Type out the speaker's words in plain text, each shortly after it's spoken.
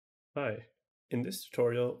Hi, in this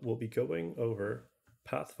tutorial we'll be going over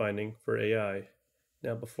pathfinding for AI.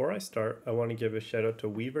 Now before I start, I want to give a shout out to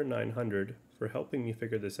Weaver900 for helping me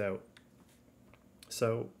figure this out.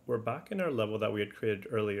 So we're back in our level that we had created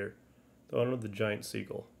earlier, the one with the giant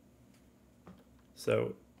seagull.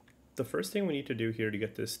 So the first thing we need to do here to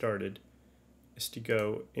get this started is to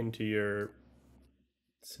go into your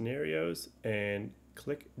scenarios and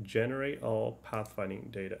click generate all pathfinding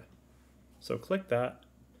data. So click that.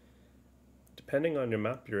 Depending on your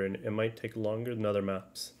map you're in, it might take longer than other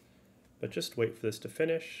maps, but just wait for this to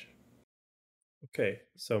finish. Okay,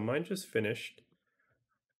 so mine just finished,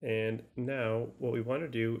 and now what we want to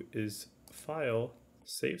do is File,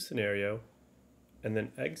 Save Scenario, and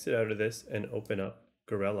then exit out of this and open up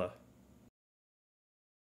Gorilla.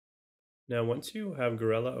 Now once you have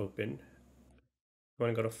Gorilla open, you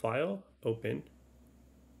want to go to File, Open,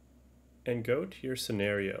 and go to your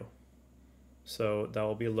scenario. So that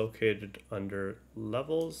will be located under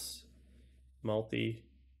Levels, Multi,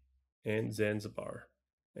 and Zanzibar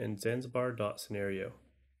Zanzibar.scenario.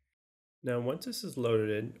 Now once this is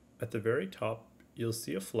loaded in, at the very top you'll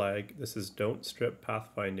see a flag that says Don't Strip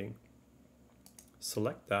Pathfinding.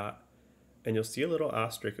 Select that and you'll see a little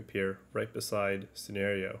asterisk appear right beside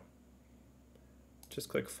Scenario. Just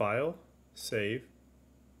click File, Save,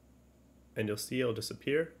 and you'll see it'll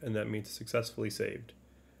disappear, and that means successfully saved.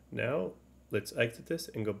 Now let's exit this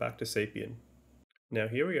and go back to Sapien. Now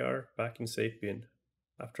here we are back in Sapien.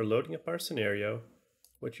 After loading up our scenario,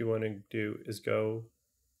 what you want to do is go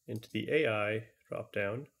into the AI drop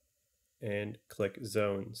down and click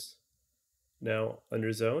Zones. Now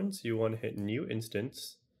under Zones you want to hit New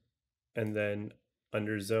Instance, and then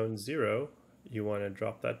under Zone 0 you want to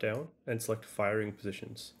drop that down and select Firing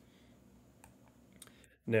Positions.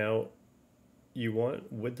 Now you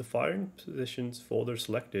want, with the Firing Positions folder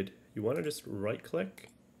selected, you want to just right click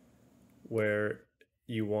where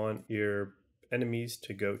you want your enemies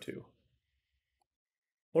to go to,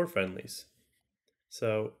 or friendlies.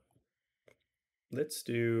 So let's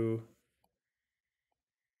do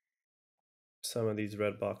some of these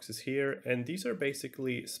red boxes here, and these are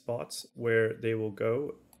basically spots where they will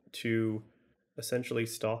go to essentially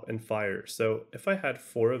stop and fire. So if I had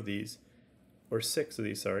 4 of these, or 6 of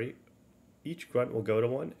these, sorry, each grunt will go to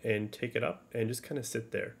one and take it up and just kind of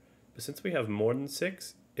sit there. But since we have more than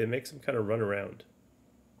 6, it makes them kind of run around.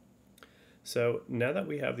 So now that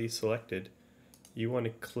we have these selected, you want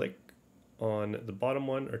to click on the bottom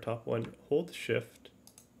one or top one, hold Shift,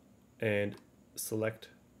 and select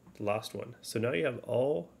the last one. So now you have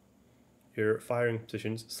all your firing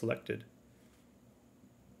positions selected.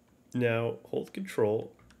 Now hold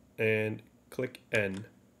Control and click N.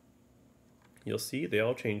 You'll see they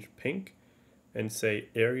all change pink and say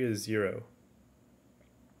Area 0.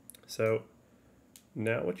 So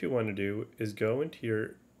now what you want to do is go into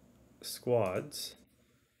your squads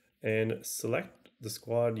and select the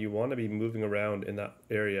squad you want to be moving around in that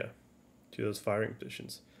area to those firing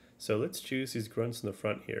positions. So let's choose these grunts in the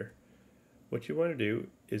front here. What you want to do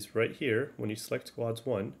is right here, when you select squads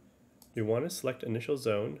 1, you want to select initial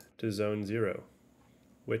zone to zone 0,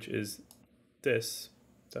 which is this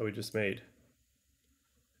that we just made.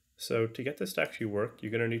 So to get this to actually work,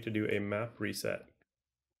 you're going to need to do a map reset.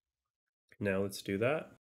 Now let's do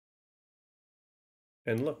that.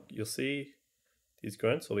 And look, you'll see these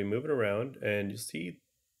grunts will be moving around, and you'll see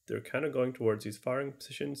they're kind of going towards these firing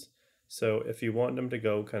positions. So if you want them to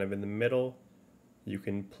go kind of in the middle, you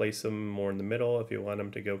can place them more in the middle. If you want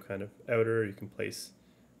them to go kind of outer, you can place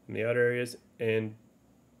in the outer areas, and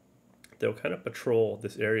they'll kind of patrol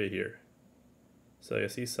this area here. So you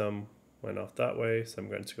see some went off that way, some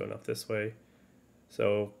grunts going off this way.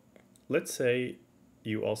 So let's say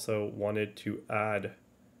you also wanted to add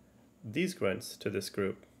these grunts to this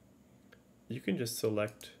group. You can just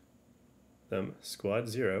select them, squad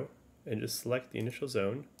 0, and just select the initial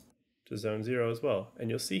zone to zone 0 as well.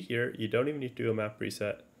 And you'll see here, you don't even need to do a map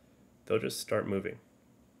reset. They'll just start moving.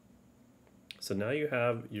 So now you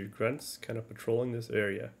have your grunts kind of patrolling this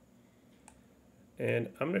area. And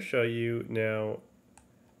I'm going to show you now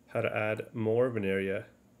how to add more of an area.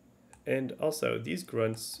 And also, these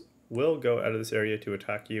grunts will go out of this area to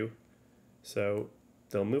attack you. So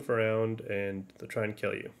they'll move around and they'll try and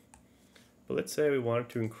kill you. But let's say we wanted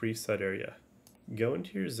to increase that area. Go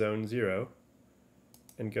into your zone 0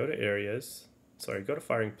 and go to areas, go to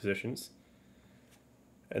firing positions,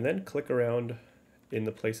 and then click around in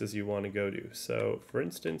the places you want to go to. So for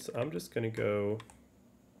instance, I'm just going to go,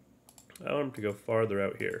 I want them to go farther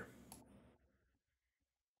out here.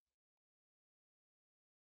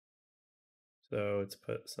 So let's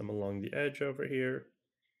put some along the edge over here.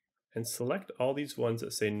 and select all these ones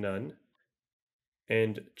that say none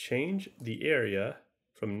and change the area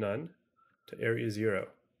from none to area 0.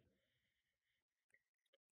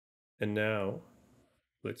 And now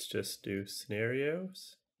let's just do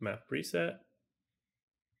scenarios, map reset.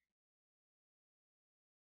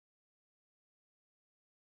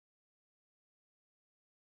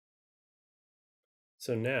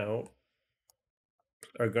 So now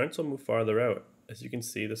our grunts will move farther out. As you can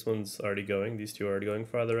see, this one's already going. These two are already going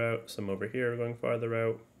farther out. Some over here are going farther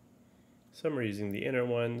out. Some are using the inner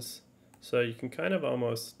ones. So you can kind of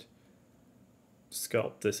almost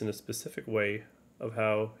sculpt this in a specific way of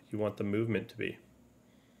how you want the movement to be.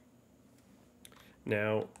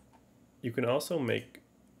 Now, you can also make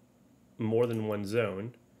more than one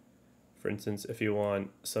zone. For instance, if you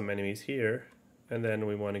want some enemies here, and then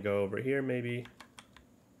we want to go over here maybe,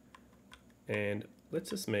 and let's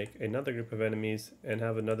just make another group of enemies and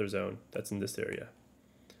have another zone that's in this area.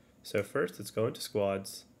 So first, let's go into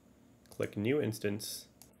squads, click new instance,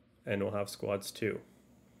 and we'll have squads 2.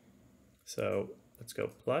 So let's go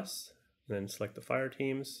plus, and then select the fire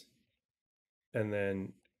teams, and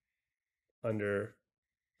then under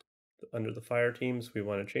the fire teams, we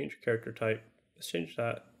want to change character type. Let's change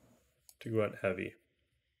that to grunt heavy.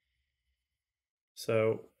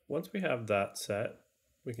 So once we have that set,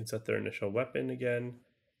 we can set their initial weapon again.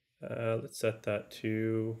 Let's set that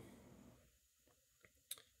to,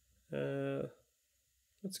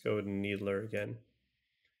 let's go with Needler again.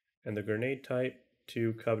 And the grenade type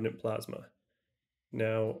to Covenant Plasma.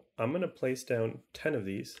 Now I'm going to place down 10 of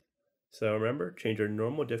these. So remember, change your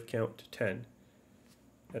normal diff count to 10.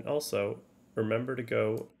 And also remember to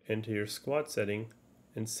go into your squad setting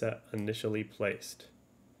and set initially placed.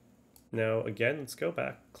 Now again, let's go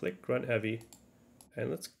back, click grunt heavy, and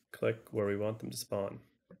let's click where we want them to spawn.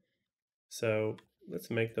 So let's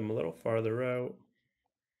make them a little farther out.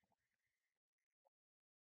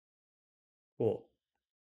 Cool.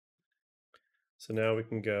 So now we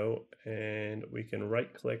can go and we can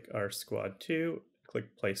right click our squad 2,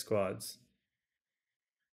 click play squads.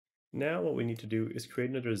 Now what we need to do is create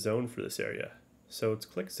another zone for this area. So let's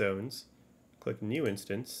click zones, click new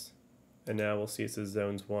instance, and now we'll see it says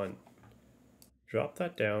zones 1. Drop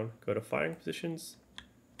that down, go to firing positions,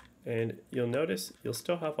 and you'll notice you'll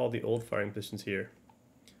still have all the old firing positions here.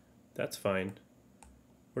 That's fine.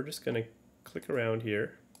 We're just going to click around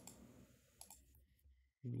here,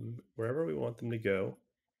 wherever we want them to go.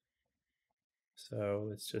 So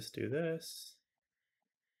let's just do this.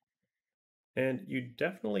 And you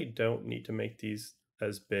definitely don't need to make these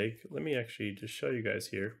as big. Let me actually just show you guys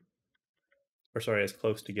here. Or sorry, as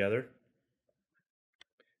close together.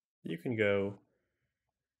 You can go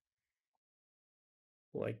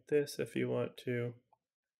like this if you want to.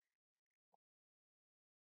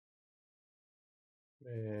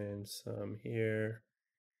 And some here.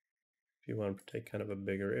 If you want to take kind of a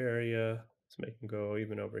bigger area, let's make them go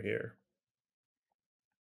even over here.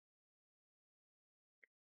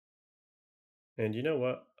 And you know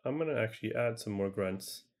what? I'm going to actually add some more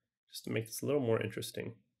grunts just to make this a little more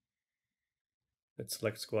interesting. Let's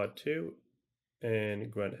select squad 2 and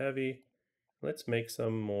grunt heavy. Let's make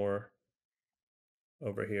some more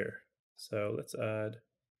over here. So let's add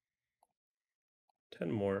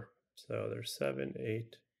 10 more. So there's 7,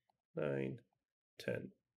 8, 9, 10.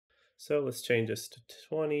 So let's change this to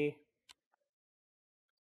 20.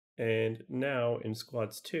 And now in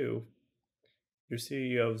squads 2, you see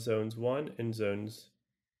you have zones 1 and zones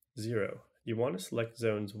 0. You want to select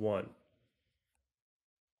zones 1.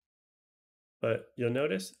 But you'll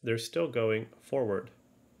notice they're still going forward.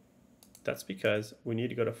 That's because we need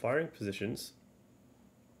to go to firing positions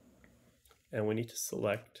and we need to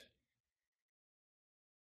select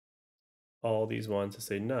all these ones to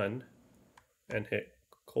say none and hit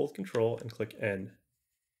Cold Control and click N.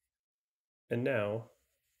 And now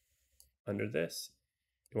under this,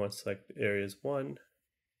 you want to select areas 1.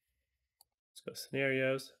 Let's go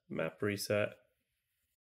scenarios, map reset.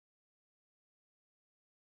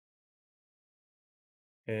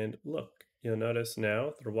 And look, you'll notice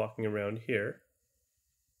now they're walking around here,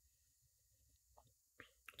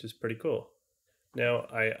 which is pretty cool. Now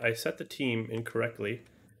I set the team incorrectly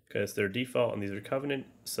because they're default and these are Covenant,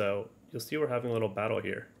 so you'll see we're having a little battle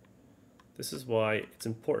here. This is why it's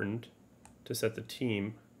important to set the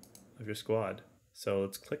team of your squad. So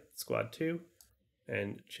let's click squad 2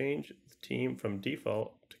 and change the team from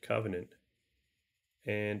default to Covenant.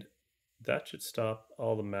 And that should stop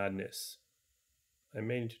all the madness. I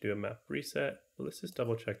may need to do a map reset, but let's just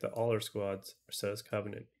double check that all our squads are set as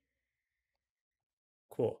Covenant.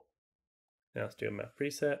 Cool. Now let's do a map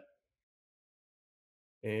reset.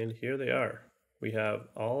 And here they are. we have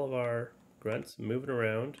all of our grunts moving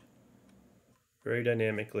around very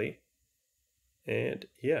dynamically. And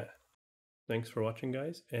yeah, thanks for watching,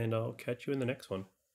 guys, and I'll catch you in the next one.